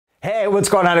Hey, what's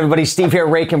going on everybody? Steve here,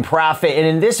 Rake and Profit. And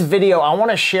in this video, I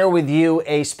want to share with you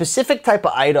a specific type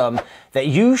of item that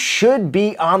you should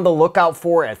be on the lookout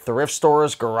for at thrift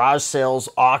stores, garage sales,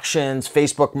 auctions,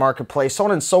 Facebook Marketplace, so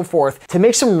on and so forth, to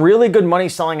make some really good money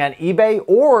selling on eBay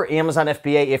or Amazon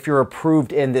FBA if you're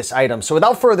approved in this item. So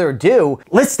without further ado,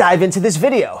 let's dive into this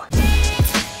video.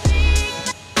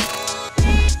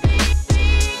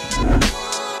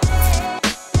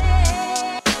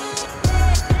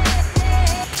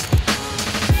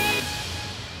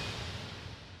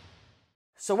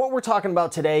 So what we're talking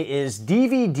about today is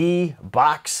DVD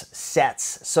box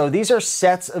sets. So these are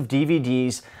sets of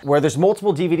DVDs where there's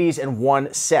multiple DVDs in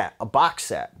one set, a box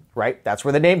set, right? That's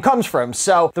where the name comes from.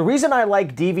 So the reason I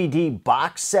like DVD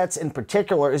box sets in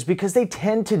particular is because they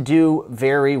tend to do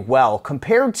very well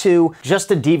compared to just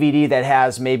a DVD that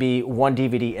has maybe one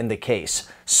DVD in the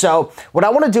case. So what I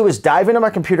want to do is dive into my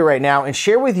computer right now and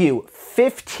share with you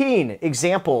 15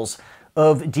 examples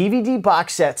of DVD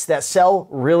box sets that sell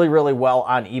really, really well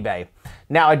on eBay.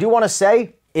 Now, I do want to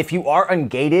say, if you are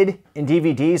ungated in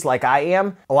DVDs like I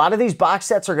am, a lot of these box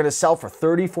sets are going to sell for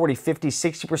 30, 40, 50,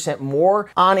 60% more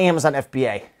on Amazon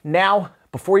FBA. Now,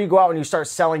 before you go out and you start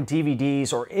selling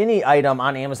DVDs or any item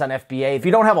on Amazon FBA, if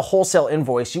you don't have a wholesale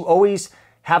invoice, you always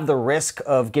have the risk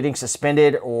of getting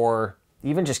suspended or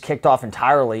even just kicked off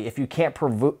entirely if you can't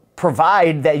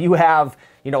provide that you have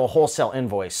a wholesale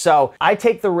invoice. So I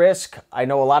take the risk. I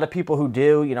know a lot of people who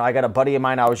do. I got a buddy of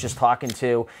mine I was just talking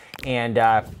to, and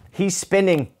he's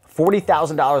spending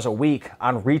 $40,000 a week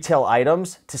on retail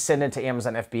items to send into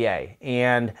Amazon FBA.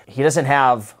 And he doesn't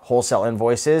have wholesale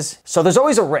invoices. So there's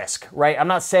always a risk, right? I'm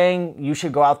not saying you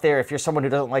should go out there. If you're someone who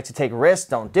doesn't like to take risks,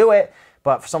 don't do it.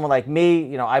 But for someone like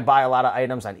me, I buy a lot of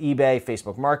items on eBay,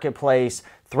 Facebook Marketplace,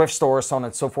 thrift stores, so on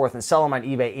and so forth, and sell them on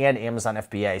eBay and Amazon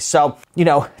FBA. So,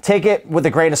 take it with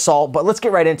a grain of salt, but let's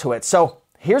get right into it. So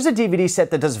here's a DVD set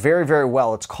that does very, very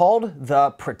well. It's called The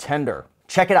Pretender.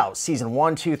 Check it out. Season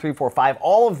 1, 2, 3, 4, 5,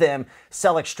 all of them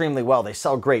sell extremely well. They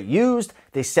sell great used,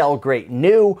 they sell great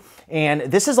new, and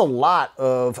this is a lot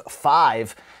of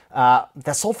 5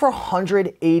 that sold for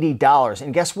 $180.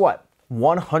 And guess what?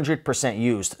 100%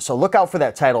 used. So look out for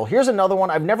that title. Here's another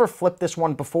one. I've never flipped this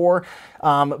one before,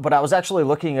 but I was actually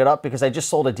looking it up because I just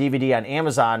sold a DVD on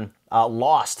Amazon,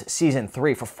 Lost Season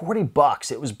 3 for 40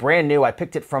 bucks. It was brand new. I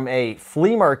picked it from a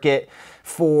flea market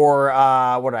for,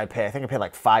 what did I pay? I think I paid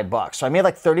like $5. So I made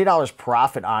like $30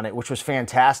 profit on it, which was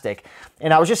fantastic.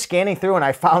 And I was just scanning through and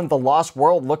I found The Lost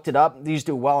World, looked it up. These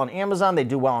do well on Amazon. They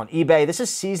do well on eBay. This is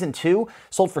Season 2,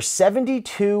 sold for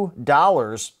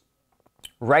 $72.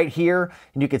 Right here,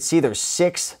 and you can see there's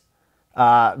 6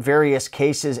 various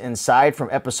cases inside from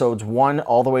episodes 1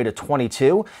 all the way to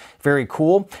 22. Very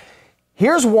cool.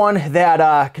 Here's one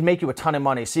that can make you a ton of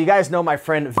money. So you guys know my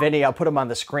friend Vinny, I'll put him on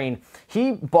the screen.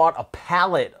 He bought a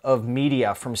pallet of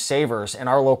media from Savers in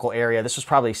our local area. This was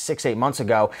probably 6-8 months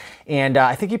ago. And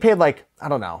I think he paid like, I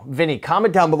don't know, Vinny,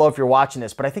 comment down below if you're watching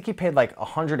this, but I think he paid like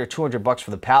 100 or 200 bucks for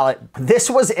the pallet.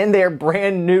 This was in there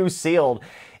brand new sealed.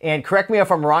 And correct me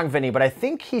if I'm wrong, Vinny, but I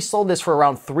think he sold this for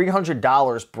around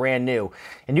 $300 brand new.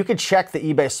 And you can check the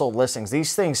eBay sold listings.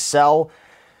 These things sell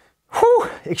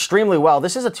extremely well.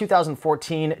 This is a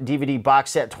 2014 DVD box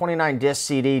set, 29 disc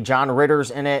CD, John Ritter's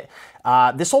in it.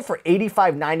 This sold for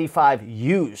 $85.95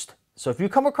 used. So if you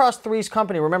come across Three's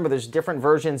Company, remember there's different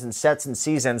versions and sets and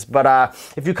seasons, but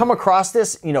if you come across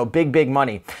this, big, big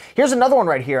money. Here's another one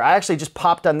right here. I actually just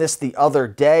popped on this the other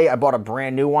day. I bought a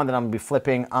brand new one that I'm gonna be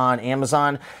flipping on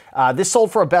Amazon. This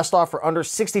sold for a best offer under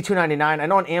 $62.99. I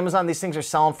know on Amazon these things are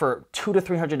selling for $200 to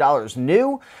 $300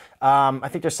 new. I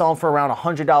think they're selling for around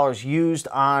 $100 used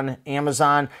on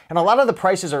Amazon. And a lot of the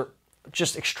prices are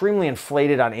just extremely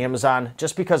inflated on Amazon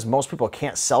just because most people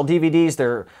can't sell DVDs.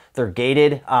 They're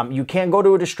gated. You can go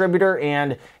to a distributor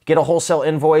and get a wholesale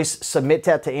invoice, submit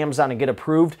that to Amazon and get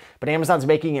approved, but Amazon's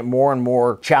making it more and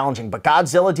more challenging. But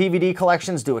Godzilla DVD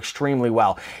collections do extremely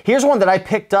well. Here's one that I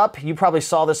picked up. You probably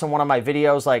saw this in one of my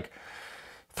videos like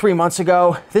 3 months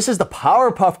ago. This is the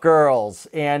Powerpuff Girls,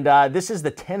 and this is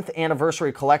the 10th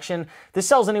anniversary collection. This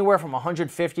sells anywhere from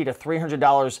 $150 to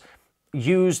 $300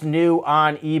 used new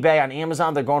on eBay. On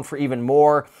Amazon, they're going for even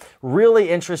more. Really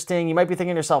interesting. You might be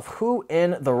thinking to yourself, who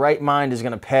in the right mind is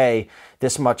going to pay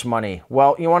this much money?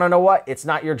 Well, you want to know what? It's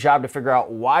not your job to figure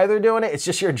out why they're doing it. It's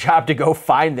just your job to go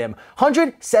find them.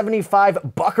 175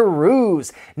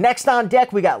 buckaroos. Next on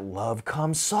deck, we got Love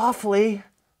Comes Softly.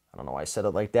 I don't know why I said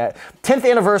it like that. 10th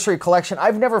anniversary collection.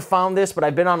 I've never found this, but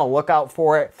I've been on a lookout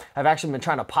for it. I've actually been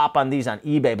trying to pop on these on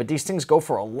eBay, but these things go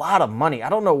for a lot of money. I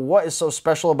don't know what is so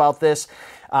special about this.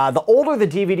 The older the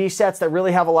DVD sets that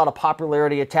really have a lot of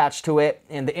popularity attached to it,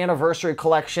 and the anniversary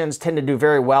collections tend to do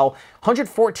very well.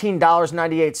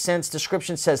 $114.98.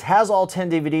 Description says, has all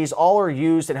 10 DVDs. All are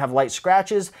used and have light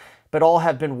scratches, but all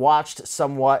have been watched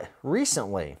somewhat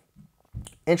recently.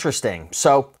 Interesting.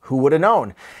 So who would have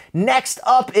known? Next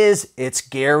up is It's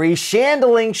Gary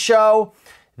Shandling Show.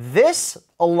 This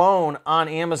alone on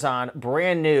Amazon,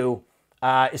 brand new,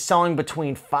 is selling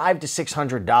between $500 to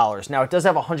 $600. Now, it does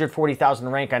have a 140,000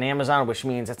 rank on Amazon, which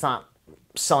means it's not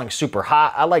selling super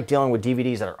hot. I like dealing with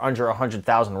DVDs that are under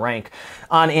 100,000 rank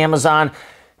on Amazon,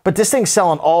 but this thing's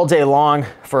selling all day long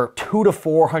for $200 to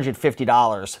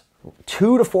 $450. $200 to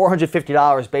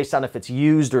 $450 based on if it's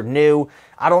used or new.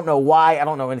 I don't know why. I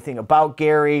don't know anything about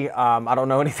Gary. I don't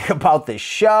know anything about this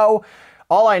show.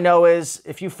 All I know is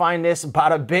if you find this,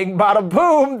 bada bing, bada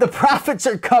boom, the profits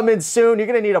are coming soon. You're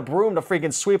going to need a broom to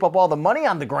freaking sweep up all the money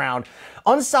on the ground.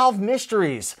 Unsolved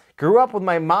Mysteries. Grew up with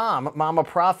my mom, Mama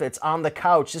Profits, on the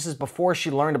couch. This is before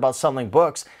she learned about selling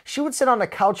books. She would sit on the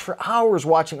couch for hours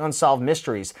watching Unsolved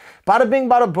Mysteries. Bada bing,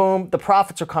 bada boom, the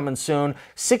profits are coming soon.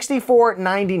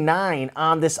 $64.99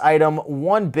 on this item,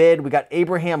 one bid. We got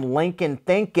Abraham Lincoln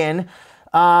thinking,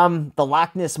 the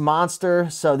Loch Ness Monster.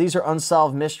 So these are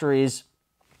Unsolved Mysteries.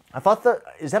 I thought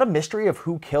is that a mystery of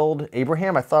who killed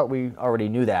Abraham? I thought we already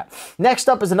knew that. Next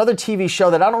up is another TV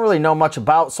show that I don't really know much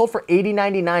about. Sold for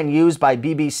 $80.99 used by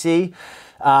BBC.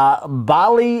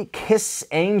 Bali Kiss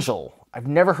Angel. I've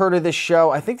never heard of this show.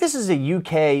 I think this is a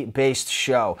UK-based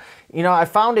show. You know, I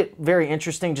found it very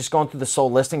interesting just going through the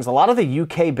sold listings. A lot of the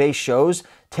UK-based shows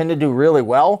tend to do really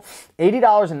well.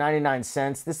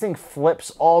 $80.99. This thing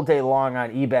flips all day long on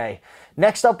eBay.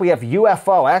 Next up, we have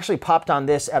UFO. I actually popped on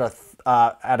this at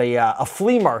a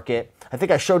flea market. I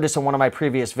think I showed this in one of my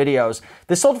previous videos.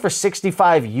 This sold for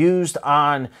 $65 used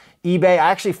on eBay. I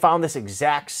actually found this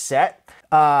exact set.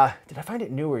 Did I find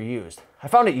it new or used? I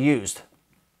found it used.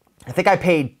 I think I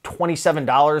paid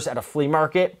 $27 at a flea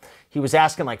market. He was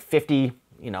asking like $50.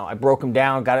 You know, I broke him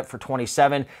down, got it for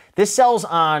 $27. This sells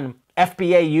on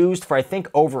FBA used for I think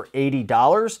over $80.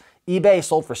 eBay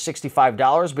sold for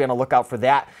 $65. Be on the lookout for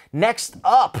that. Next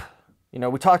up, you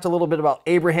know, we talked a little bit about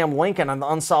Abraham Lincoln on the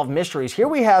Unsolved Mysteries. Here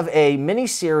we have a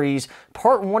mini-series,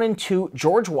 part 1 and 2,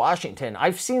 George Washington.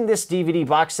 I've seen this DVD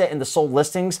box set in the sold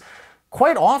listings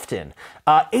quite often.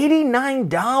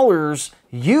 $89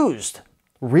 used.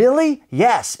 Really?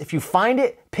 Yes. If you find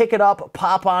it, pick it up,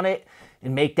 pop on it,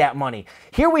 and make that money.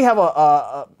 Here we have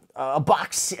a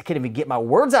box. I can't even get my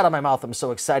words out of my mouth. I'm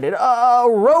so excited.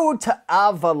 Road to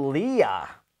Avalia.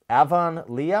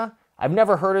 Avalia? I've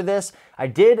never heard of this. I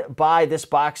did buy this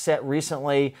box set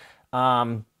recently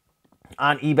on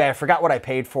eBay. I forgot what I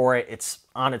paid for it. It's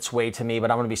on its way to me,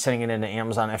 but I'm going to be sending it into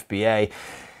Amazon FBA.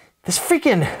 This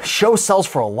freaking show sells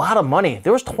for a lot of money.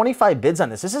 There was 25 bids on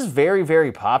this. This is very,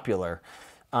 very popular.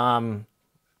 I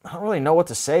don't really know what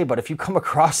to say, but if you come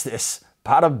across this,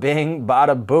 bada bing,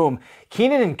 bada boom.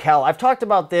 Kenan and Kel. I've talked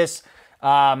about this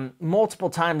multiple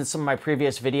times in some of my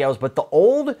previous videos, but the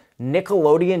old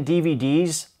Nickelodeon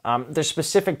DVDs, there's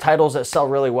specific titles that sell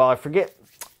really well. I forget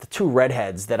the two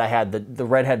redheads that I had, the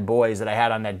redhead boys that I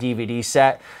had on that DVD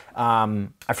set.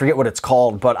 I forget what it's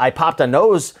called, but I popped on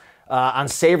those on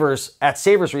Savers, at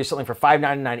Savers recently for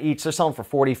 $5.99 each. They're selling for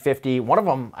 $40, $50. One of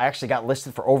them I actually got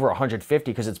listed for over $150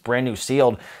 because it's brand new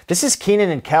sealed. This is Kenan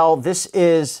and Kel. This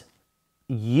is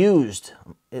used.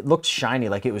 It looked shiny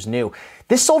like it was new.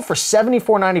 This sold for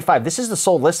 $74.95. This is the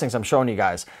sold listings I'm showing you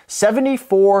guys.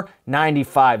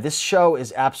 $74.95. This show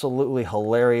is absolutely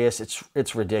hilarious.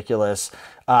 It's ridiculous.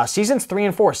 Seasons 3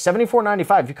 and 4,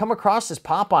 $74.95. If you come across this,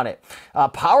 pop on it.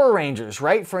 Power Rangers,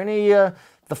 right? For any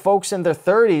the folks in their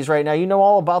 30s right now, you know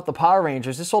all about the Power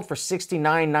Rangers. This sold for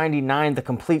 $69.99, the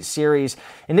complete series.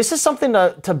 And this is something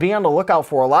to be on the lookout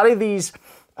for. A lot of these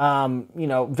you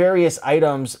know, various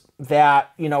items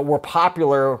that, you know, were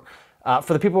popular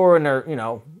for the people who were in their, you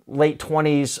know, late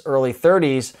 20s, early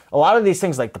 30s. A lot of these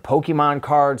things like the Pokemon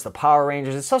cards, the Power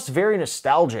Rangers, this stuff's very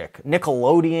nostalgic.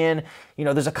 Nickelodeon, you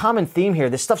know, there's a common theme here.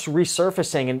 This stuff's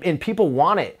resurfacing and people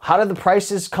want it. How did the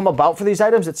prices come about for these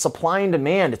items? It's supply and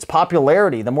demand. It's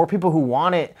popularity. The more people who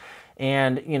want it,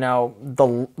 and, you know,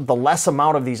 the less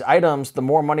amount of these items, the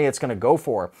more money it's going to go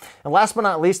for. And last but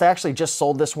not least, I actually just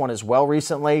sold this one as well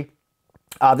recently.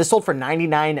 This sold for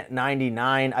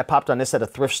 $99.99. I popped on this at a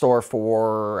thrift store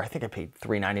for, I think I paid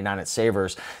 $3.99 at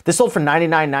Savers. This sold for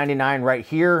 $99.99 right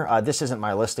here. This isn't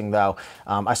my listing though.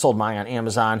 I sold mine on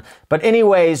Amazon. But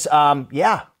anyways,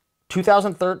 yeah,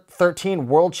 2013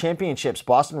 World Championships,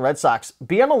 Boston Red Sox.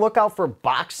 Be on the lookout for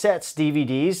box sets,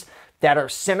 DVDs that are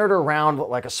centered around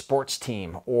like a sports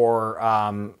team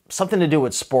or something to do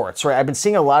with sports, right? I've been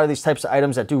seeing a lot of these types of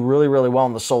items that do really, really well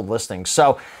in the sold listings.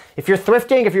 So if you're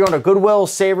thrifting, if you're going to Goodwill,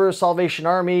 Savers, Salvation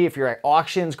Army, if you're at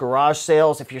auctions, garage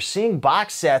sales, if you're seeing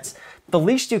box sets, the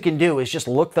least you can do is just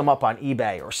look them up on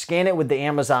eBay or scan it with the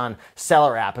Amazon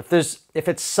seller app. If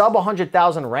it's sub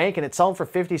 100,000 rank and it's selling for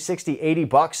 50, 60, 80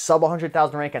 bucks, sub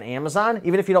 100,000 rank on Amazon,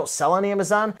 even if you don't sell on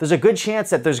Amazon, there's a good chance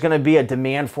that there's going to be a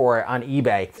demand for it on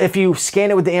eBay. If you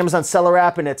scan it with the Amazon seller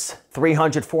app and it's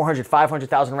 300, 400,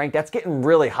 500,000 rank, that's getting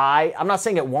really high. I'm not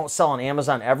saying it won't sell on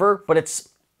Amazon ever, but it's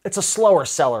a slower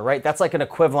seller, right? That's like an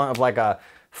equivalent of like a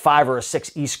 5 or a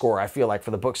 6 e-score, I feel like,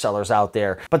 for the booksellers out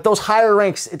there. But those higher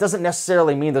ranks, it doesn't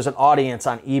necessarily mean there's an audience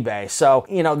on eBay. So,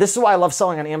 you know, this is why I love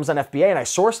selling on Amazon FBA, and I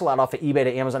source a lot off of eBay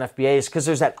to Amazon FBA, is because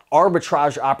there's that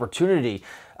arbitrage opportunity.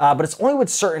 But it's only with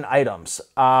certain items.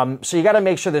 So you got to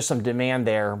make sure there's some demand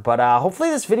there. But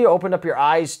hopefully this video opened up your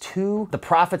eyes to the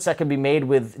profits that can be made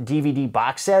with DVD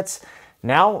box sets.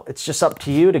 Now it's just up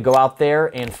to you to go out there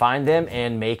and find them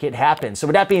and make it happen. So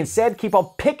with that being said, keep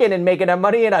on picking and making that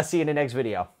money, and I'll see you in the next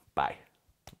video. Bye.